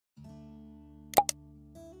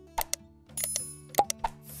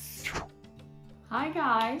Hi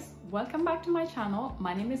guys, welcome back to my channel.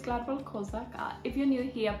 My name is Gladwell Kozak. If you're new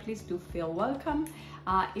here, please do feel welcome.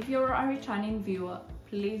 If you're a returning viewer,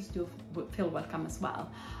 please do feel welcome as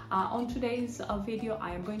well. On today's video,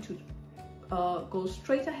 I am going to go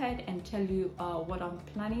straight ahead and tell you what I'm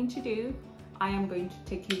planning to do. I am going to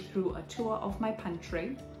take you through a tour of my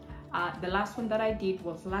pantry. The last one that I did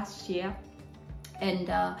was last year.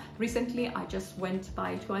 And recently I just went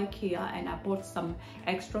by to IKEA and I bought some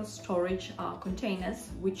extra storage containers,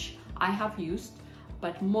 which I have used,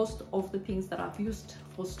 but most of the things that I've used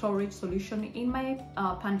for storage solution in my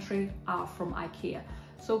pantry are from IKEA.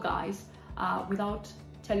 So guys, without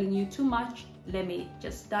telling you too much, let me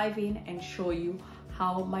just dive in and show you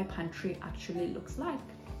how my pantry actually looks like.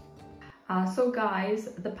 So guys,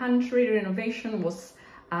 the pantry renovation was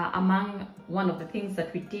among one of the things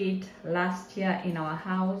that we did last year in our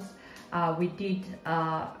house. We did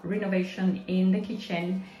renovation in the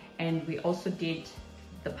kitchen, and we also did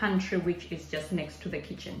the pantry, which is just next to the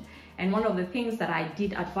kitchen. And one of the things that I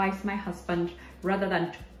did advise my husband, rather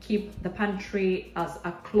than to keep the pantry as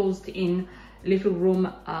a closed-in little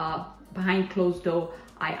room behind closed door,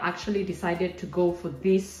 I actually decided to go for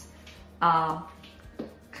this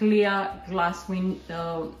clear glass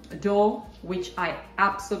window door, which I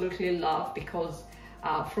absolutely love, because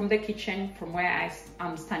from the kitchen, from where I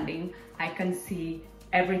am standing, I can see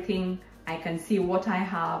everything. I can see what I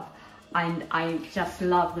have, and I just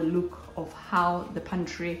love the look of how the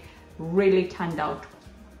pantry really turned out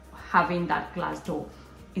having that glass door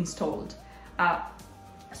installed.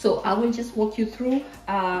 So I will just walk you through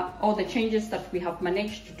all the changes that we have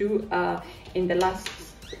managed to do in the last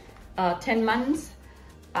 10 months.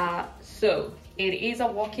 So it is a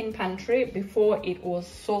walk-in pantry. Before, it was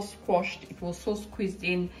so squashed, it was so squeezed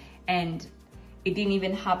in, and it didn't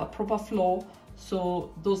even have a proper floor. So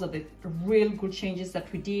those are the real good changes that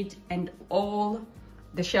we did. And all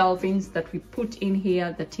the shelvings that we put in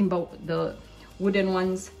here, the timber, the wooden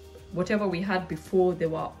ones, whatever we had before, they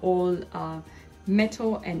were all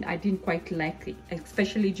metal, and I didn't quite like it,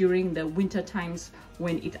 especially during the winter times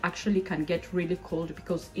when it actually can get really cold,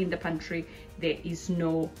 because in the pantry there is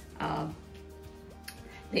no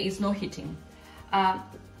heating.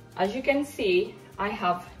 As you can see, I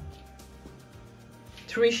have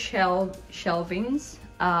 3 shelvings.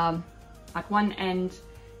 At one end,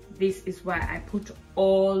 this is where I put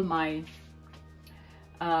all my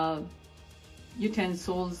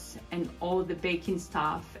utensils and all the baking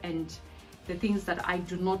stuff and the things that I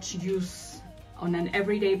do not use on an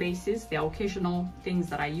everyday basis. The occasional things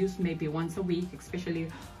that I use maybe once a week,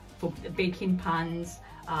 especially for the baking pans.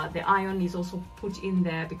 The iron is also put in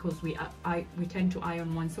there because we tend to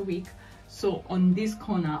iron once a week. So on this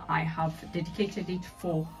corner, I have dedicated it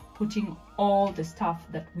for putting all the stuff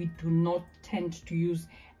that we do not tend to use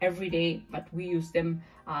every day, but we use them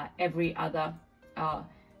every other,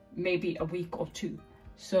 maybe a week or two.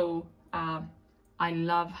 So I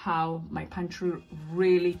love how my pantry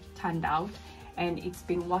really turned out, and it's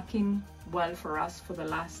been working well for us for the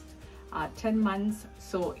last 10 months.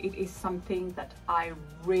 So it is something that I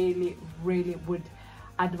really would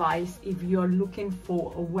advise if you're looking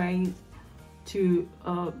for a way to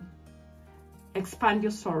expand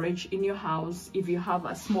your storage in your house. If you have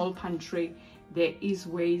a small pantry, there is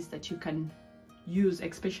ways that you can use,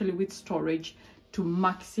 especially with storage, to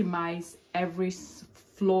maximize every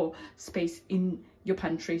floor space in your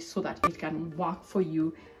pantry so that it can work for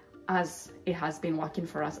you as it has been working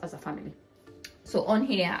for us as a family. So on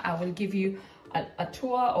here, I will give you a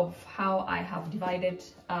tour of how I have divided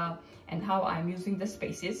and how I'm using the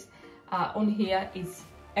spaces. On here is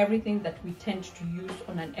everything that we tend to use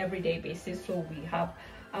on an everyday basis. So we have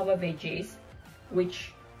our veggies,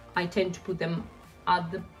 which I tend to put them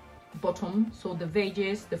at the bottom. So the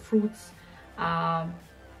veggies, the fruits,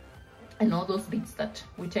 and all those bits that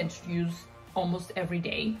we tend to use almost every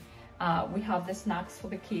day. We have the snacks for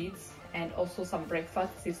the kids, and also some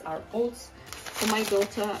breakfasts. These are oats for my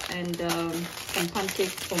daughter, and some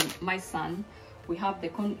pancakes for my son. We have the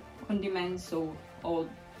condiments, so all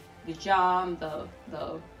the jam,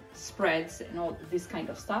 the spreads, and all this kind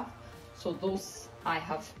of stuff. So those I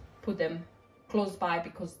have put them close by,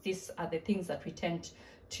 because these are the things that we tend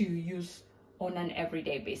to use on an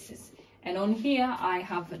everyday basis. And on here, I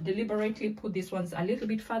have deliberately put these ones a little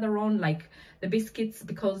bit further on, like the biscuits,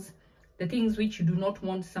 because the things which you do not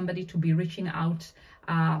want somebody to be reaching out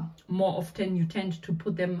more often, you tend to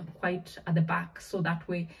put them quite at the back, so that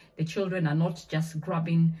way the children are not just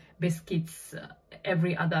grabbing biscuits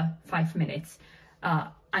every other 5 minutes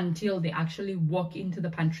until they actually walk into the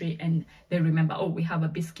pantry and they remember, oh, we have a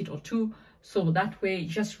biscuit or two. So that way,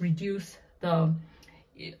 just reduce the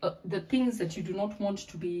the things that you do not want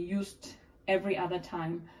to be used every other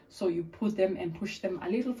time, so you put them and push them a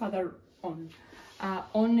little further on.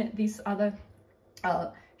 On this other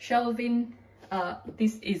shelving,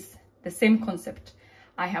 this is the same concept.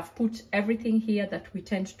 I have put everything here that we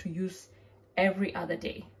tend to use every other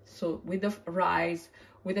day. So with the rice,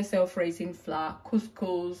 with the self-raising flour,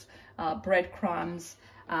 couscous, breadcrumbs,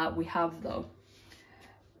 we have the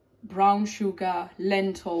brown sugar,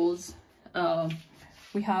 lentils,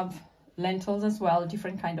 we have lentils as well,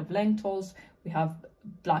 different kind of lentils. We have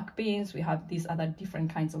black beans, we have these other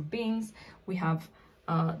different kinds of beans, we have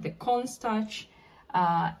the cornstarch,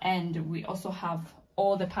 and we also have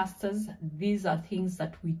all the pastas. These are things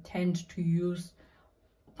that we tend to use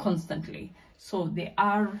constantly, so they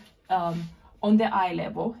are on the eye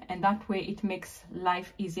level, and that way it makes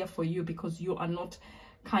life easier for you, because you are not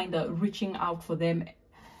kind of reaching out for them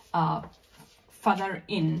further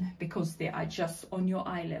in, because they are just on your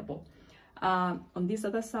eye level. On this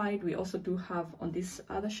other side, we also do have, on this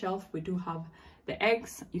other shelf, we do have the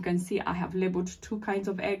eggs. You can see I have labeled two kinds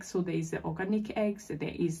of eggs. So there is the organic eggs,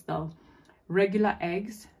 there is the regular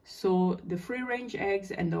eggs. So the free range eggs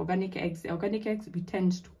and the organic eggs we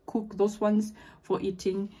tend to cook those ones for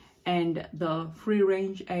eating, and the free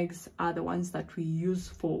range eggs are the ones that we use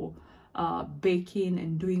for baking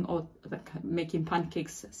and doing all the making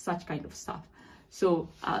pancakes, such kind of stuff. So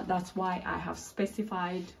that's why I have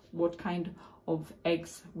specified what kind of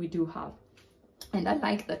eggs we do have. And I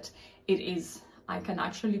like that I can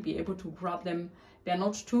actually be able to grab them. They're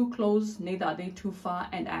not too close, neither are they too far,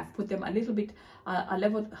 and I've put them a little bit a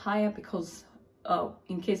level higher, because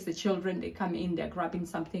in case the children, they come in, they're grabbing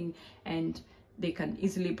something and they can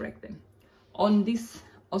easily break them. On this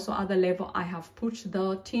also other level, I have put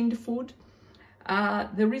the tinned food.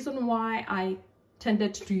 The reason why I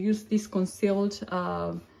tended to use these concealed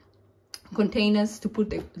containers to put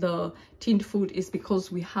the tinned food is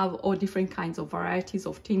because we have all different kinds of varieties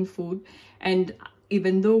of tinned food, and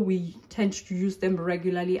even though we tend to use them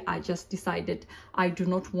regularly, I just decided I do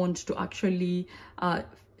not want to actually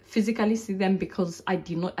physically see them, because I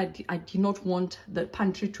did not want the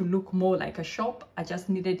pantry to look more like a shop. I just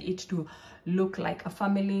needed it to look like a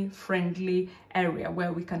family friendly area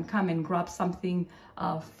where we can come and grab something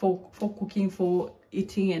for cooking, for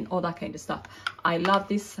eating, and all that kind of stuff. I love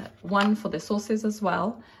this one for the sauces as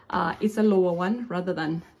well. It's a lower one rather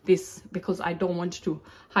than this, because I don't want to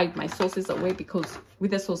hide my sauces away, because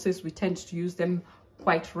with the sauces we tend to use them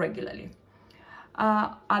quite regularly.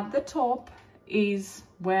 At the top is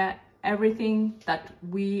where everything that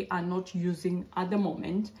we are not using at the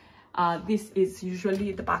moment, this is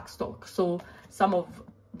usually the back stock. So some of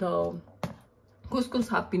the couscous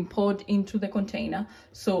have been poured into the container,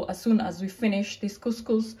 so as soon as we finish this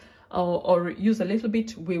couscous or use a little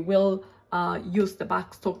bit, we will use the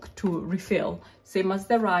back stock to refill. Same as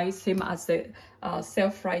the rice, same as the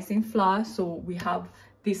self-rising flour. So we have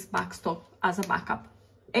this back stock as a backup.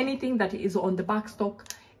 Anything that is on the back stock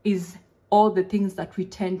is all the things that we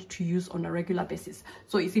tend to use on a regular basis.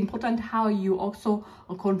 So it's important how you also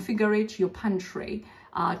configure your pantry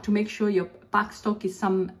to make sure your back stock is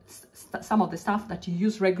some of the stuff that you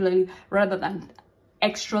use regularly, rather than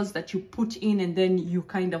extras that you put in and then you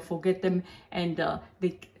kind of forget them, and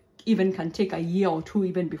they even can take a year or two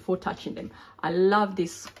even before touching them. I love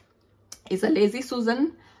this. It's a Lazy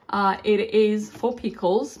Susan. It is for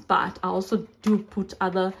pickles, but I also do put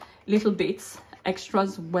other little bits,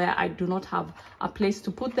 extras, where I do not have a place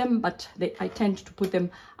to put them, but I tend to put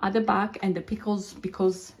them at the back. And the pickles,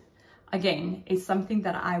 because again, it's something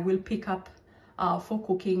that I will pick up for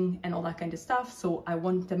cooking and all that kind of stuff, so I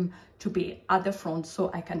want them to be at the front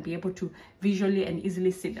so I can be able to visually and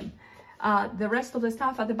easily see them. The rest of the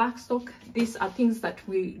stuff at the back stock, these are things that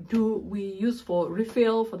we use for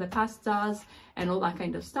refill, for the pastas and all that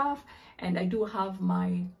kind of stuff. And I do have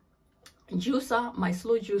my juicer, my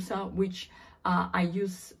slow juicer, which I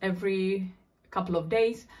use every couple of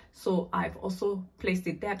days, so I've also placed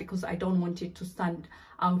it there because I don't want it to stand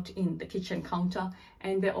out in the kitchen counter.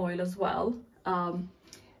 And the oil as well.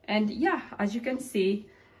 And yeah, as you can see,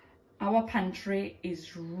 our pantry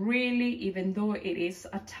is really, even though it is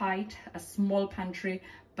a small pantry,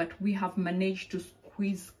 but we have managed to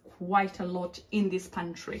squeeze quite a lot in this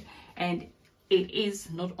pantry. And it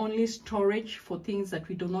is not only storage for things that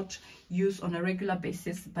we do not use on a regular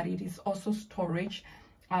basis, but it is also storage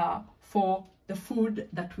for the food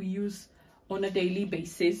that we use on a daily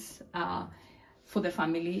basis for the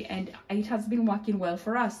family. And it has been working well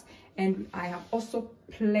for us. And I have also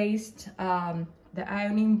placed the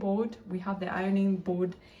ironing board. We have the ironing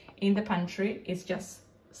board in the pantry. It's just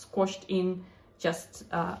squashed in just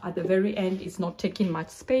at the very end. It's not taking much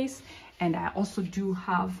space. And I also do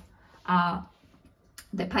have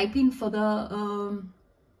the piping for the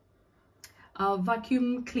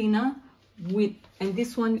vacuum cleaner with, and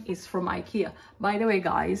this one is from IKEA. By the way,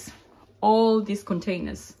 guys, all these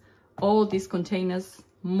containers,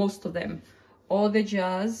 most of them, all the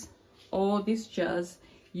jars, all these jars,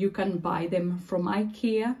 you can buy them from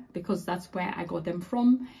IKEA, because that's where I got them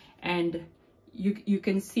from. And you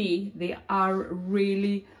can see they are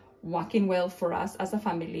really working well for us as a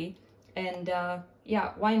family. And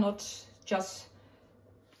yeah, why not just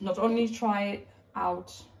not only try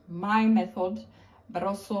out my method, but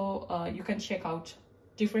also you can check out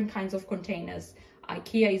different kinds of containers.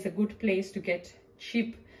 IKEA is a good place to get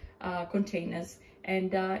cheap containers.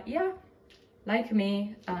 And yeah, like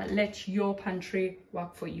me, let your pantry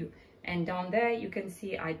work for you. And down there you can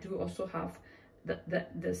see I do also have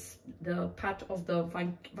the part of the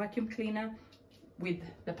vacuum cleaner with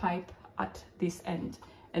the pipe at this end.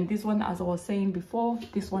 And this one, as I was saying before,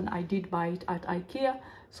 this one I did buy it at IKEA.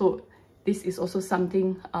 So this is also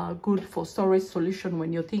something good for storage solution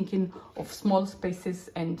when you're thinking of small spaces,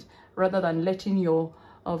 and rather than letting your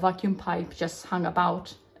vacuum pipe just hang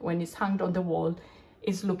about, when it's hung on the wall,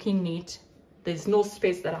 it's looking neat. There's no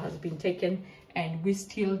space that has been taken, and we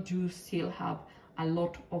still have a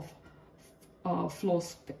lot of floor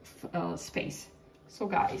space. So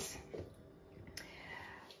guys,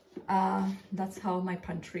 that's how my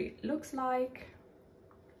pantry looks like.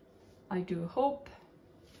 I do hope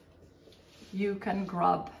you can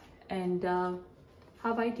grab and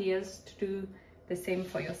have ideas to do the same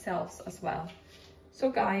for yourselves as well. So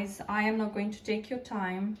guys, I am not going to take your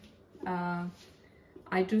time.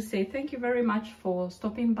 I do say thank you very much for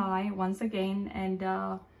stopping by once again,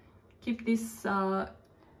 and keep this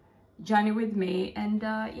journey with me. And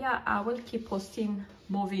yeah, I will keep posting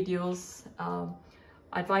more videos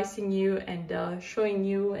advising you and showing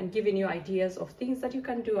you and giving you ideas of things that you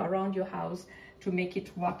can do around your house to make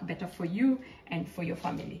it work better for you and for your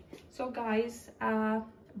family. So guys,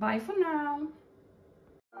 bye for now.